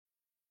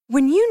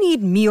When you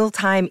need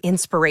mealtime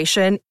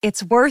inspiration,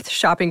 it's worth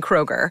shopping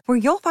Kroger, where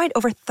you'll find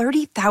over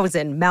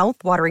 30,000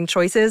 mouth-watering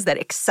choices that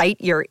excite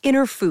your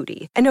inner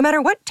foodie. And no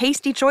matter what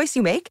tasty choice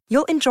you make,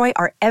 you'll enjoy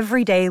our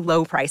everyday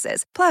low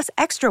prices, plus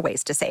extra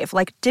ways to save,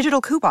 like digital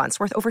coupons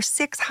worth over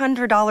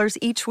 $600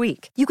 each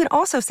week. You can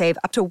also save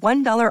up to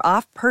 $1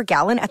 off per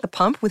gallon at the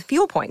pump with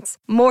fuel points.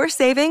 More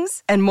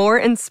savings and more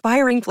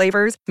inspiring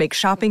flavors make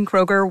shopping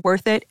Kroger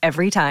worth it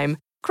every time.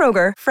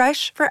 Kroger,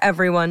 fresh for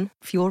everyone.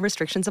 Fuel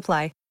restrictions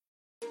apply.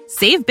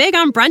 Save big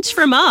on brunch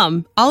for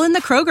mom, all in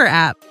the Kroger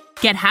app.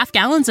 Get half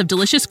gallons of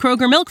delicious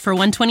Kroger milk for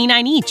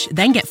 $1.29 each.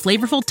 Then get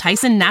flavorful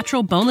Tyson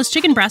natural boneless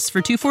chicken breasts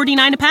for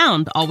 $2.49 a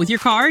pound, all with your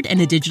card and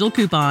a digital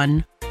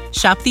coupon.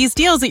 Shop these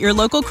deals at your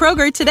local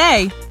Kroger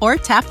today, or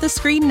tap the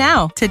screen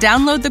now to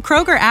download the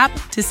Kroger app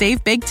to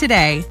save big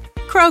today.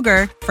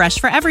 Kroger, fresh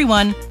for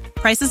everyone.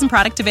 Prices and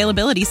product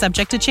availability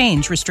subject to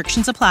change.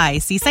 Restrictions apply.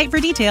 See site for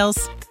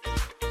details.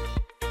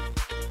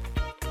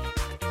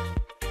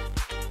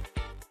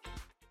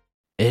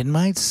 It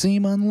might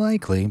seem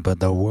unlikely, but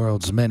the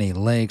world's many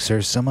lakes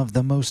are some of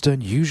the most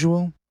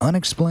unusual,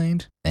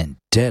 unexplained, and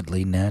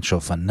deadly natural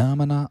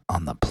phenomena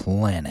on the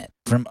planet.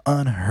 From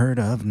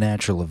unheard-of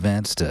natural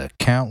events to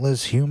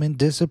countless human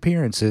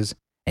disappearances,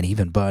 and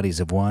even bodies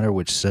of water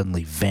which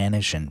suddenly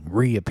vanish and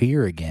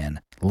reappear again,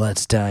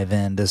 let's dive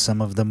into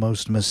some of the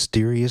most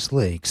mysterious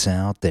lakes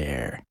out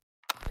there.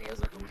 You're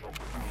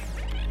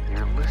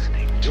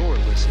listening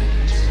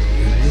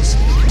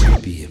to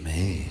Be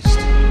Amazed.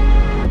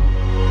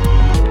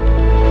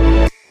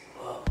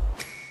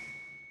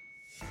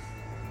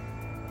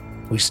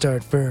 We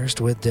start first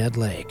with Dead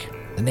Lake.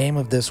 The name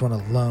of this one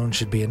alone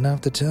should be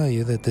enough to tell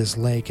you that this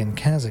lake in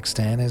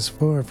Kazakhstan is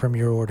far from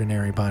your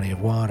ordinary body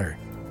of water.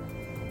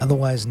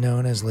 Otherwise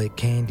known as Lake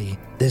Kandy,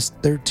 this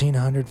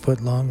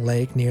 1,300-foot-long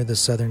lake near the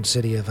southern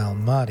city of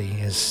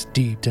Almaty is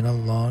steeped in a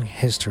long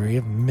history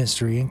of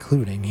mystery,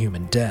 including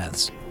human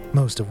deaths,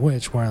 most of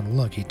which were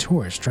unlucky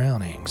tourist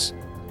drownings.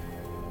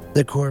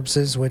 The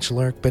corpses which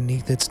lurk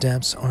beneath its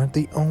depths aren't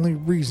the only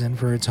reason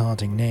for its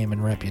haunting name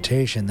and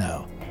reputation,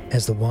 though,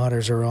 as the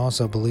waters are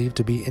also believed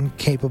to be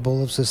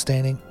incapable of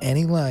sustaining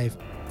any life,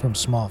 from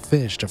small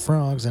fish to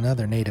frogs and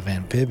other native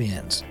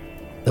amphibians.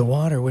 The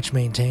water, which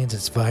maintains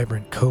its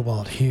vibrant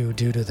cobalt hue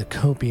due to the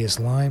copious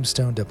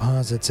limestone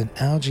deposits and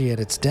algae at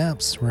its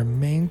depths,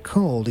 remain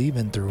cold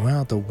even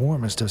throughout the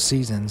warmest of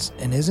seasons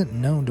and isn't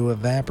known to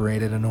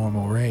evaporate at a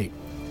normal rate.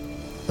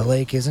 The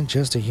lake isn't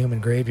just a human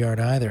graveyard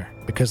either,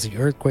 because the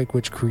earthquake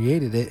which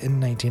created it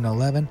in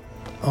 1911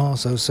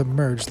 also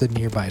submerged the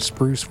nearby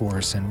spruce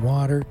forests in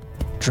water,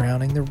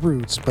 drowning the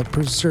roots but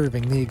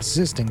preserving the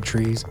existing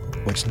trees,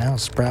 which now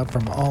sprout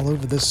from all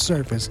over the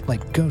surface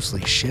like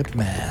ghostly ship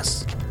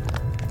masts.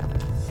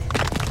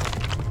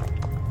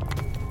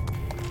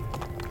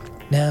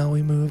 Now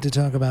we move to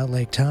talk about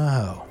Lake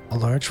Tahoe, a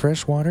large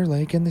freshwater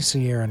lake in the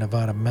Sierra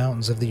Nevada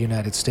mountains of the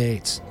United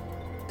States.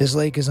 This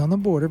lake is on the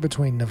border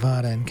between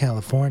Nevada and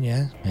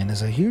California and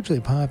is a hugely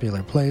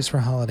popular place for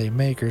holiday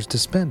makers to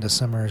spend a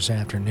summer's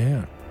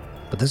afternoon.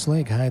 But this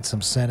lake hides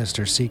some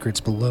sinister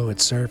secrets below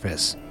its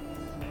surface.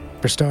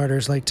 For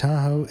starters, Lake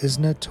Tahoe is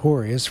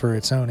notorious for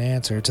its own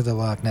answer to the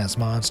Loch Ness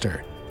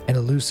Monster, an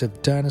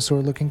elusive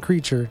dinosaur-looking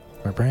creature,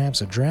 or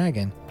perhaps a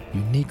dragon,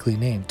 uniquely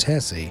named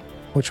Tessie,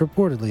 which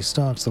reportedly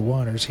stalks the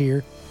waters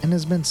here and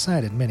has been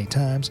sighted many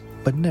times,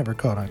 but never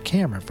caught on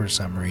camera for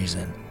some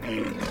reason.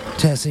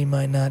 Tessie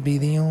might not be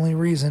the only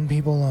reason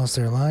people lost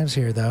their lives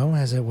here, though,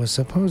 as it was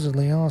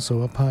supposedly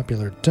also a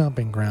popular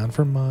dumping ground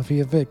for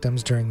mafia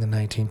victims during the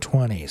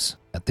 1920s,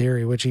 a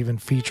theory which even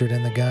featured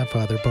in The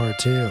Godfather Part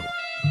 2.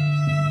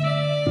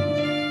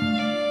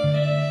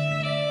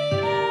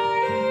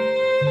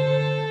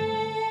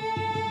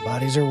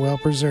 Bodies are well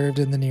preserved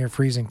in the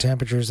near-freezing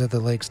temperatures at the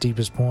lake's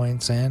deepest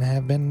points and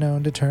have been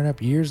known to turn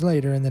up years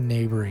later in the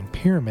neighboring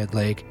Pyramid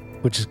Lake,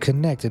 which is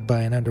connected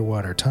by an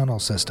underwater tunnel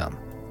system,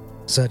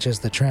 such as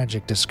the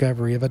tragic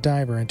discovery of a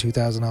diver in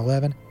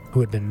 2011 who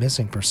had been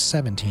missing for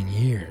 17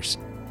 years.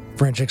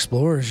 French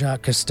explorer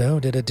Jacques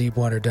Cousteau did a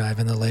deep-water dive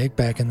in the lake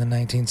back in the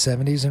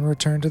 1970s and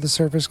returned to the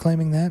surface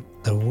claiming that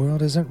the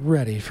world isn't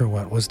ready for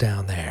what was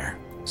down there.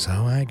 So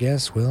I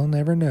guess we'll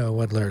never know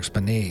what lurks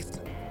beneath.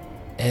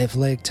 If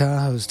Lake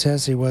Tahoe's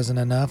Tessie wasn't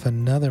enough,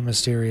 another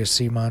mysterious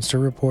sea monster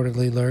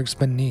reportedly lurks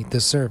beneath the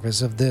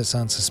surface of this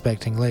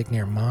unsuspecting lake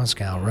near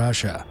Moscow,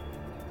 Russia.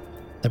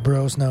 The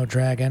Brosno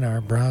dragon,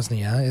 or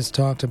Brosnia, is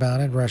talked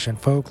about in Russian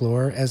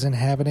folklore as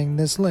inhabiting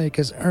this lake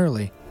as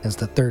early as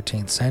the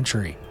 13th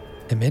century,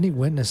 and many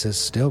witnesses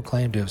still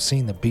claim to have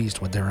seen the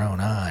beast with their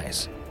own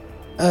eyes.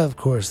 Of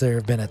course, there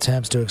have been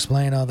attempts to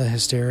explain all the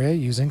hysteria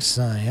using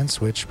science,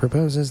 which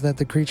proposes that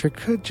the creature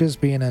could just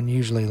be an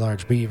unusually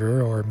large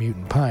beaver or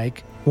mutant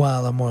pike,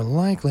 while a more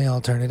likely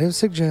alternative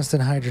suggests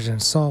that hydrogen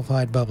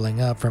sulfide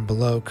bubbling up from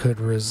below could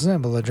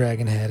resemble a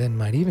dragon head and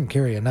might even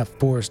carry enough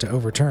force to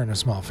overturn a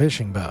small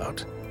fishing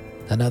boat.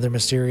 Another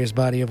mysterious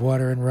body of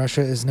water in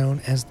Russia is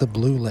known as the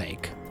Blue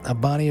Lake, a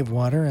body of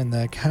water in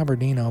the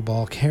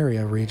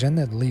Kabardino-Balkaria region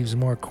that leaves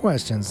more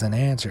questions than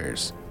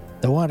answers.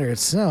 The water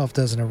itself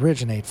doesn't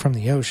originate from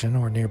the ocean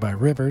or nearby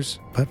rivers,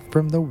 but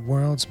from the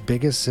world's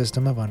biggest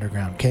system of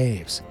underground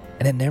caves,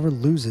 and it never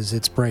loses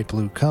its bright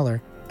blue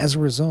color as a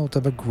result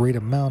of a great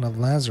amount of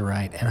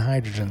lazurite and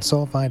hydrogen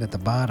sulfide at the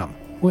bottom,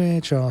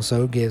 which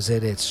also gives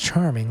it its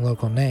charming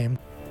local name,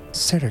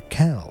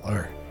 Serterkel,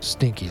 or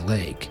Stinky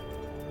Lake.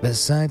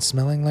 Besides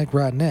smelling like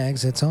rotten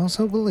eggs, it's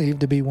also believed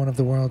to be one of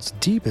the world's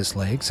deepest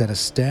lakes at a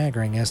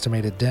staggering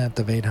estimated depth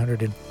of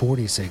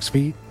 846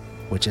 feet,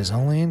 which is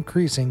only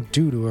increasing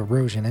due to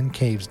erosion in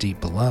caves deep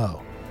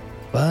below.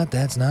 But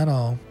that's not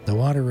all. The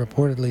water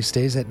reportedly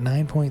stays at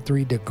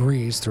 9.3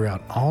 degrees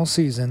throughout all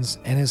seasons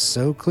and is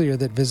so clear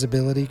that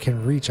visibility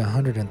can reach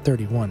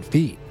 131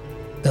 feet.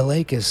 The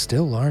lake is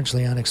still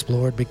largely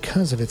unexplored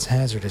because of its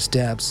hazardous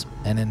depths,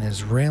 and an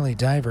Israeli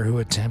diver who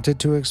attempted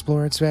to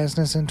explore its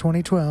vastness in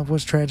 2012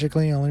 was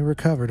tragically only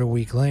recovered a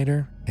week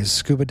later, his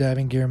scuba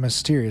diving gear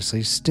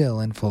mysteriously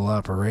still in full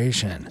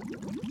operation.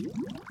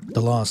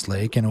 The Lost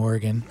Lake in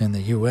Oregon in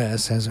the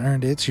U.S. has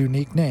earned its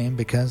unique name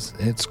because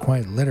it's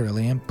quite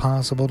literally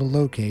impossible to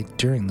locate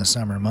during the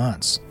summer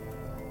months.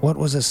 What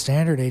was a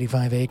standard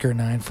 85-acre,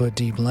 9-foot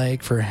deep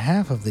lake for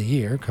half of the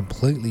year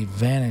completely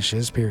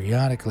vanishes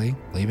periodically,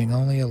 leaving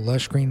only a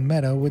lush green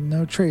meadow with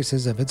no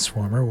traces of its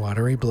former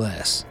watery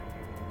bliss.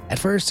 At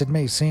first, it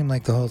may seem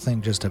like the whole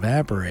thing just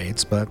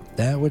evaporates, but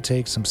that would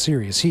take some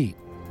serious heat.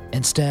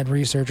 Instead,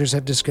 researchers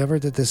have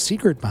discovered that the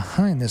secret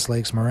behind this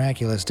lake's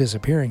miraculous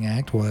disappearing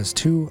act was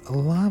 2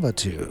 lava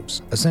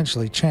tubes,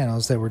 essentially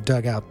channels that were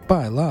dug out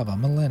by lava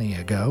millennia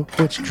ago,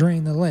 which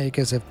drained the lake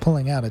as if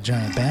pulling out a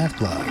giant bath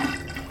plug.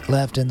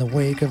 Left in the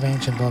wake of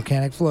ancient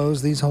volcanic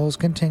flows, these holes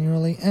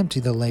continually empty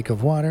the lake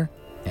of water,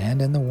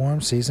 and in the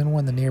warm season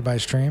when the nearby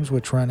streams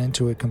which run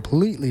into it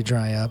completely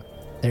dry up,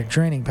 their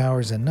draining power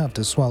is enough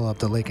to swallow up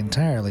the lake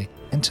entirely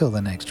until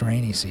the next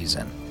rainy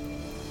season.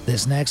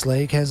 This next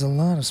lake has a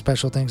lot of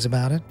special things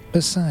about it,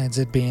 besides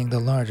it being the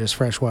largest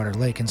freshwater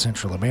lake in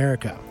Central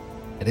America.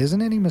 It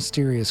isn't any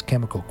mysterious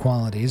chemical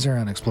qualities or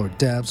unexplored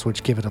depths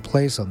which give it a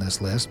place on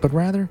this list, but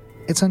rather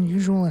its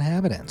unusual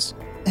inhabitants.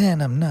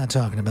 And I'm not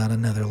talking about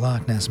another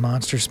Loch Ness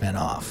Monster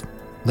spinoff.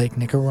 Lake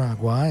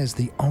Nicaragua is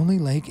the only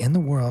lake in the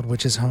world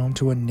which is home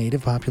to a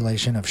native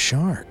population of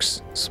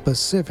sharks,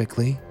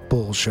 specifically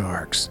bull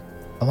sharks,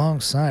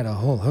 alongside a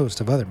whole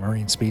host of other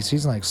marine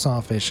species like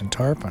sawfish and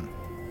tarpon.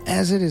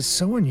 As it is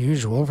so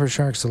unusual for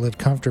sharks to live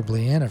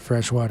comfortably in a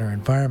freshwater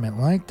environment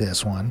like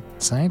this one,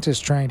 scientists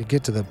trying to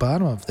get to the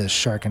bottom of this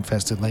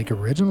shark-infested lake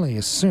originally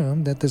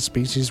assumed that the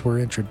species were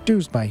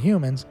introduced by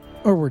humans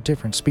or were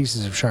different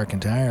species of shark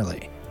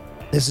entirely.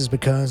 This is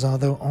because,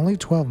 although only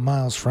 12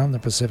 miles from the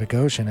Pacific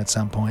Ocean at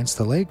some points,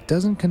 the lake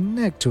doesn't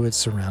connect to its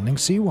surrounding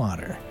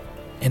seawater.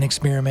 An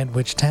experiment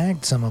which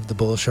tagged some of the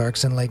bull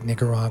sharks in Lake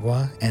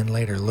Nicaragua and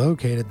later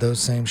located those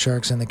same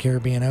sharks in the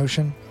Caribbean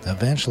Ocean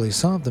eventually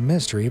solved the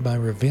mystery by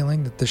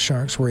revealing that the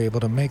sharks were able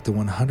to make the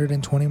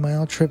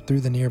 120-mile trip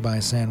through the nearby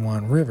San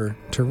Juan River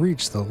to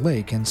reach the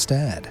lake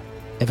instead.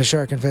 If a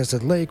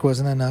shark-infested lake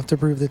wasn't enough to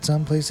prove that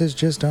some places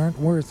just aren't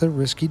worth a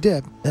risky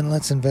dip, then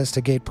let's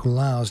investigate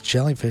Pulau's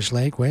Jellyfish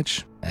Lake,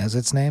 which, as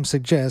its name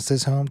suggests,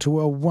 is home to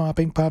a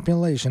whopping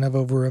population of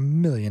over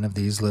 1 million of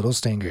these little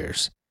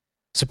stingers.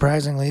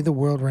 Surprisingly, the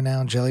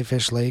world-renowned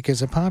Jellyfish Lake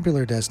is a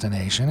popular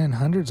destination, and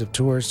hundreds of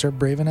tourists are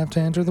brave enough to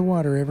enter the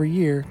water every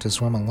year to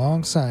swim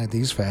alongside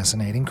these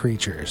fascinating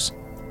creatures.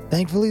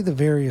 Thankfully, the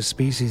various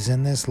species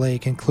in this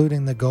lake,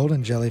 including the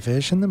golden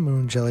jellyfish and the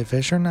moon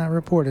jellyfish, are not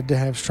reported to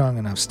have strong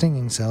enough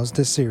stinging cells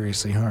to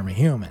seriously harm a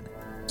human,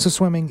 so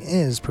swimming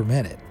is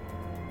permitted.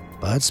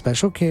 But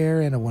special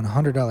care and a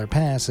 $100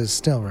 pass is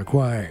still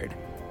required.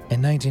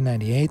 In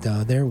 1998,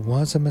 though, there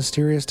was a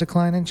mysterious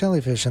decline in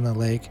jellyfish in the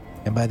lake,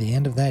 and by the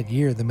end of that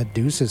year, the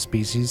Medusa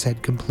species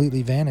had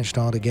completely vanished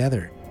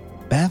altogether.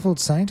 Baffled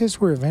scientists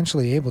were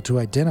eventually able to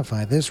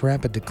identify this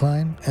rapid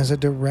decline as a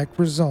direct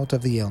result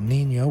of the El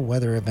Niño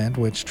weather event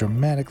which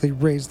dramatically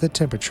raised the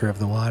temperature of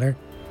the water,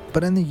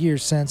 but in the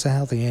years since, a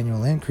healthy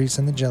annual increase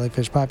in the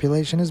jellyfish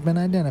population has been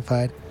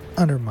identified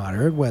under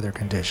moderate weather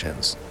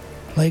conditions.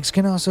 Lakes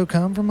can also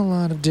come from a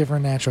lot of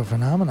different natural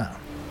phenomena.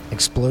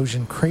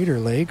 Explosion crater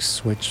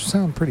lakes, which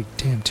sound pretty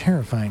damn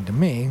terrifying to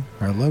me,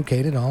 are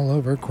located all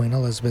over Queen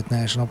Elizabeth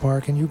National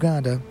Park in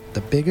Uganda,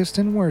 the biggest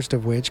and worst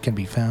of which can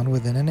be found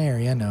within an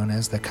area known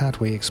as the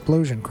Katwe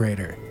Explosion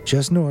Crater,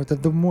 just north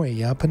of the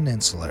Mwea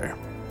Peninsula.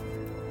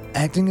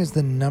 Acting as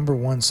the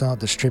 #1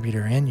 salt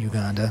distributor in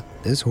Uganda,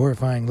 this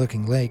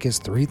horrifying-looking lake is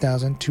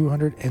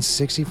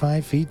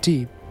 3,265 feet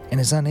deep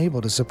and is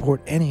unable to support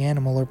any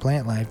animal or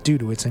plant life due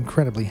to its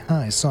incredibly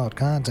high salt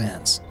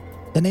contents.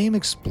 The name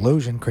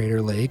Explosion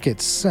Crater Lake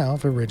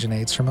itself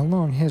originates from a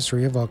long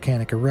history of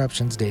volcanic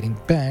eruptions dating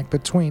back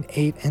between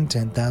 8 and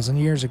 10,000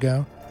 years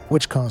ago,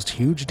 which caused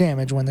huge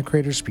damage when the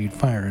crater spewed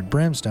fire and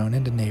brimstone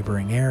into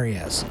neighboring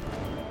areas.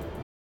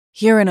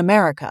 Here in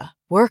America,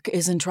 work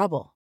is in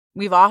trouble.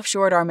 We've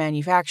offshored our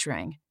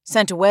manufacturing,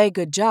 sent away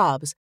good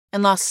jobs,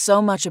 and lost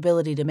so much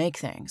ability to make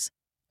things.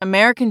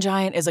 American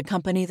Giant is a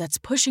company that's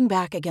pushing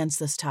back against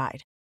this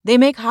tide. They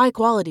make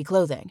high-quality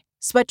clothing,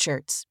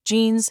 Sweatshirts,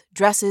 jeans,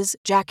 dresses,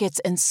 jackets,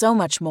 and so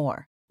much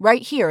more.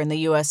 Right here in the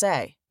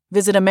USA.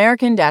 Visit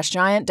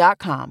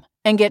American-Giant.com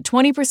and get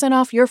 20%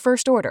 off your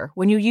first order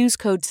when you use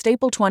code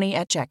STAPLE20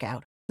 at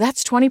checkout.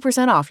 That's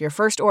 20% off your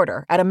first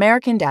order at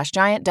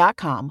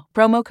American-Giant.com,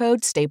 promo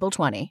code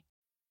STAPLE20.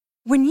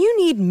 When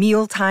you need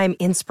mealtime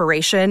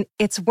inspiration,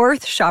 it's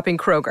worth shopping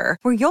Kroger,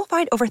 where you'll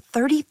find over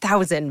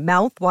 30,000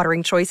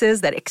 mouth-watering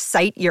choices that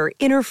excite your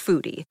inner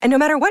foodie. And no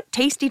matter what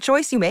tasty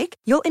choice you make,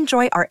 you'll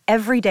enjoy our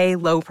everyday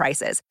low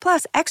prices,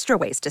 plus extra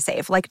ways to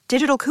save, like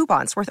digital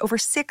coupons worth over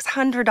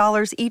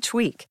 $600 each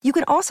week. You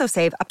can also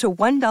save up to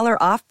 $1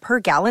 off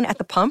per gallon at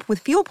the pump with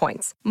fuel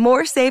points.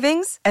 More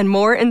savings and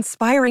more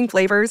inspiring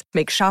flavors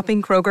make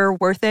shopping Kroger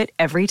worth it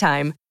every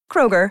time.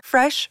 Kroger,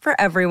 fresh for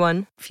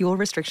everyone. Fuel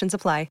restrictions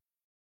apply.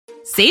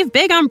 Save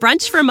big on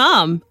brunch for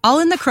mom, all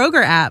in the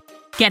Kroger app.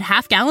 Get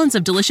half gallons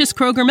of delicious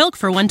Kroger milk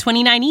for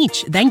 $1.29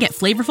 each. Then get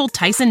flavorful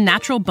Tyson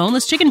natural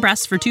boneless chicken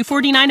breasts for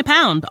 $2.49 a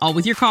pound, all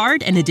with your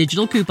card and a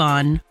digital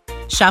coupon.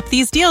 Shop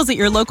these deals at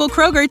your local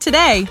Kroger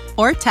today,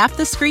 or tap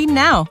the screen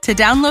now to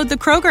download the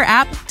Kroger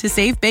app to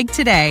save big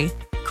today.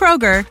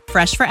 Kroger,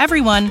 fresh for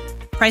everyone.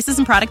 Prices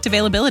and product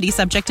availability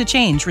subject to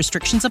change.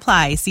 Restrictions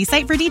apply. See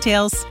site for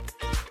details.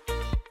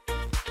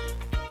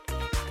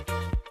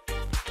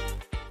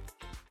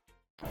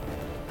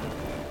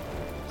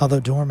 Although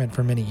dormant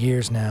for many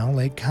years now,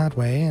 Lake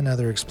Cotway and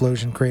other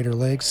explosion crater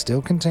lakes still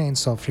contain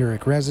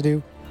sulfuric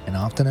residue and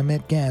often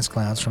emit gas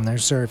clouds from their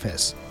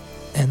surface.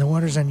 And the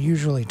water's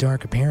unusually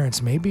dark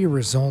appearance may be a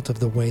result of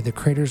the way the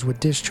craters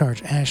would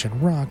discharge ash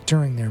and rock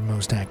during their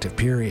most active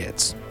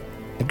periods.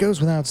 It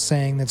goes without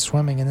saying that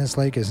swimming in this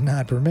lake is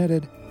not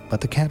permitted, but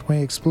the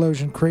Cotway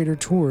Explosion Crater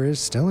Tour is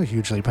still a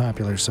hugely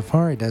popular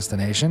safari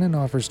destination and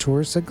offers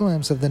tourists a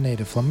glimpse of the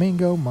native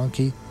flamingo,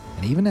 monkey,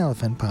 and even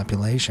elephant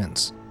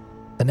populations.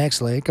 The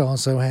next lake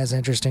also has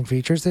interesting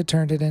features that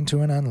turned it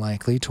into an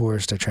unlikely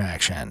tourist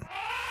attraction.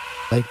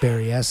 Lake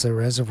Berryessa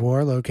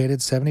Reservoir,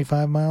 located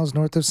 75 miles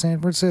north of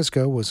San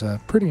Francisco, was a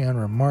pretty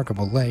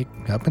unremarkable lake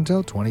up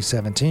until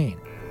 2017,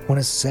 when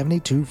a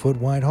 72-foot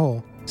wide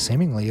hole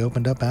seemingly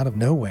opened up out of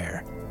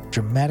nowhere,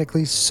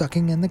 dramatically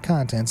sucking in the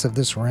contents of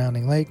the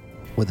surrounding lake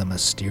with a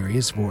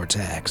mysterious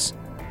vortex.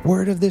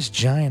 Word of this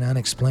giant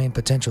unexplained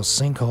potential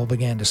sinkhole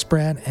began to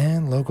spread,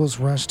 and locals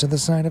rushed to the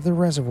site of the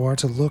reservoir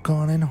to look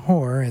on in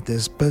horror at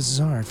this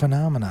bizarre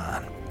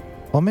phenomenon.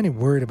 While many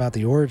worried about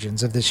the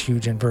origins of this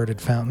huge inverted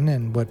fountain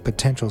and what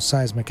potential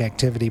seismic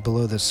activity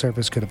below the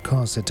surface could have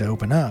caused it to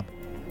open up,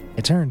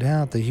 it turned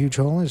out the huge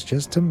hole is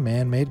just a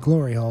man-made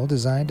glory hole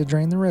designed to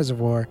drain the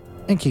reservoir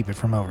and keep it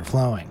from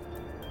overflowing,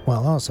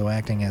 while also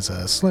acting as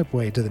a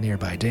slipway to the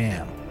nearby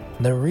dam.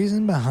 The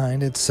reason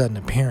behind its sudden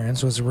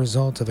appearance was a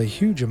result of a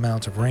huge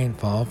amount of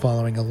rainfall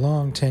following a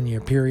long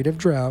 10-year period of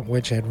drought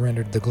which had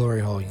rendered the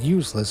glory hole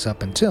useless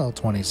up until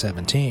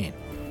 2017.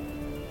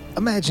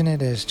 Imagine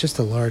it as just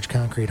a large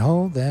concrete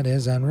hole that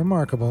is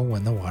unremarkable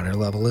when the water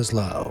level is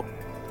low.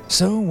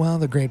 So while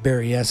the Great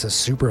Berryessa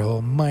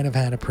Superhole might have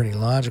had a pretty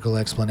logical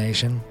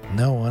explanation,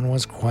 no one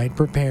was quite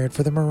prepared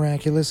for the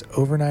miraculous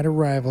overnight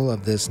arrival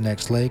of this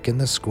next lake in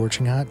the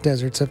scorching hot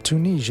deserts of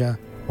Tunisia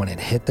when it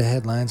hit the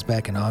headlines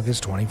back in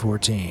August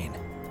 2014.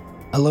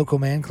 A local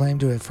man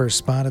claimed to have first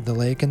spotted the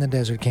lake in the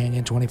desert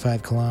canyon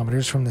 25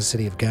 kilometers from the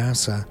city of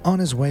Gaza on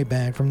his way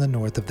back from the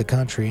north of the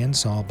country and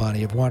saw a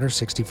body of water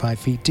 65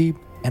 feet deep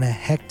and a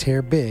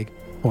hectare big,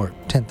 or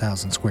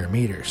 10,000 square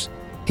meters.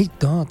 He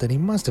thought that he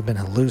must have been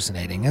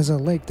hallucinating, as a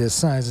lake this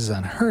size is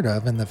unheard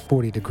of in the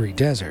 40-degree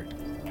desert.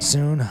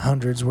 Soon,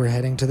 hundreds were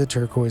heading to the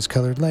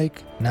turquoise-colored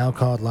lake, now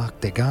called Lac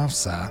de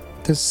Gafsa,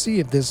 to see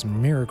if this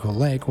miracle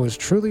lake was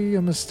truly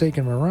a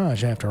mistaken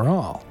mirage after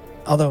all.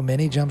 Although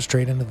many jumped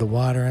straight into the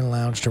water and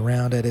lounged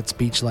around at its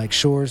beach-like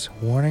shores,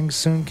 warnings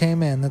soon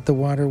came in that the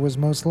water was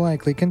most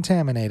likely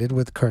contaminated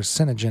with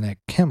carcinogenic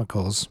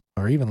chemicals,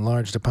 or even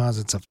large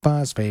deposits of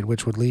phosphate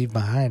which would leave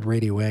behind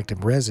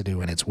radioactive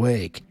residue in its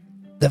wake.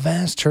 The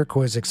vast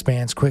turquoise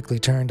expanse quickly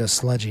turned a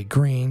sludgy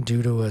green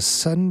due to a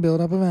sudden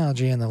buildup of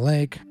algae in the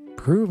lake,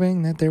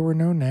 proving that there were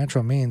no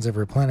natural means of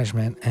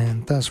replenishment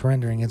and thus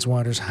rendering its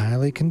waters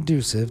highly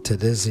conducive to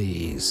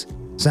disease.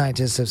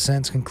 Scientists have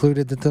since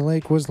concluded that the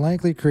lake was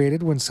likely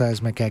created when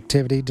seismic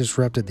activity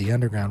disrupted the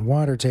underground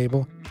water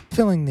table,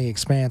 filling the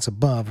expanse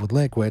above with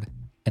liquid,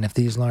 and if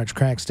these large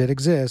cracks did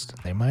exist,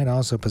 they might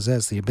also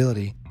possess the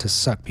ability to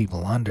suck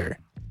people under.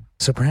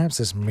 So perhaps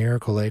this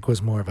miracle lake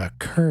was more of a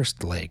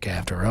cursed lake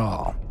after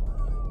all.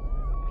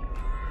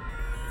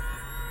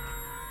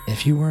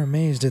 If you were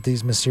amazed at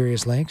these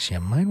mysterious lakes, you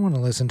might want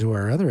to listen to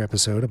our other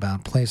episode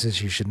about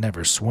places you should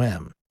never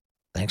swim.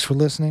 Thanks for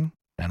listening,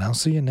 and I'll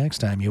see you next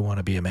time you want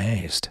to be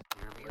amazed.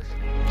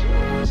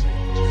 You're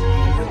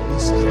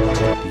listening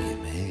to Be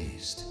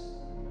Amazed.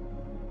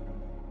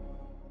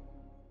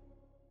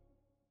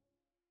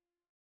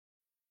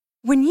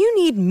 When you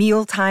need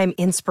mealtime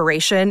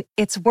inspiration,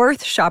 it's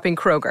worth shopping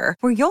Kroger,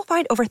 where you'll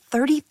find over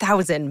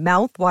 30,000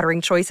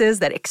 mouth-watering choices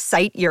that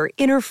excite your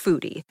inner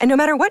foodie. And no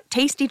matter what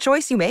tasty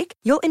choice you make,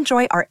 you'll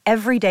enjoy our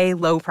everyday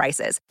low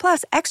prices,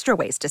 plus extra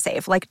ways to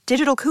save, like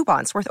digital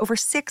coupons worth over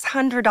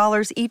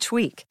 $600 each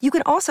week. You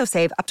can also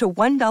save up to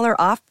 $1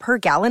 off per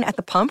gallon at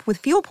the pump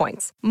with fuel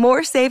points.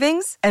 More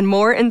savings and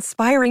more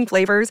inspiring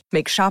flavors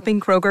make shopping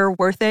Kroger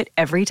worth it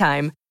every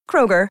time.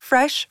 Kroger,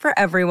 fresh for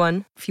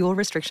everyone. Fuel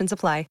restrictions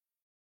apply.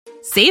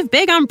 Save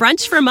big on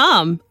brunch for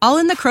mom, all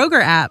in the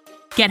Kroger app.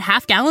 Get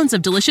half gallons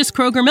of delicious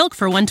Kroger milk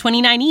for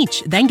 $1.29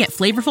 each. Then get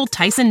flavorful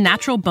Tyson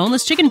natural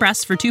boneless chicken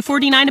breasts for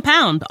 $2.49 a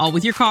pound, all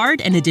with your card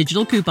and a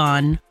digital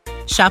coupon.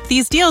 Shop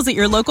these deals at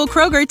your local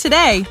Kroger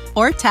today,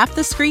 or tap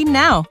the screen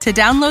now to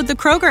download the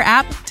Kroger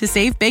app to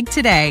save big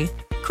today.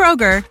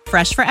 Kroger,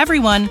 fresh for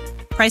everyone.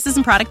 Prices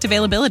and product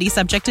availability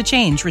subject to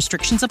change.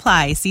 Restrictions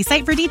apply. See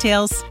site for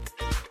details.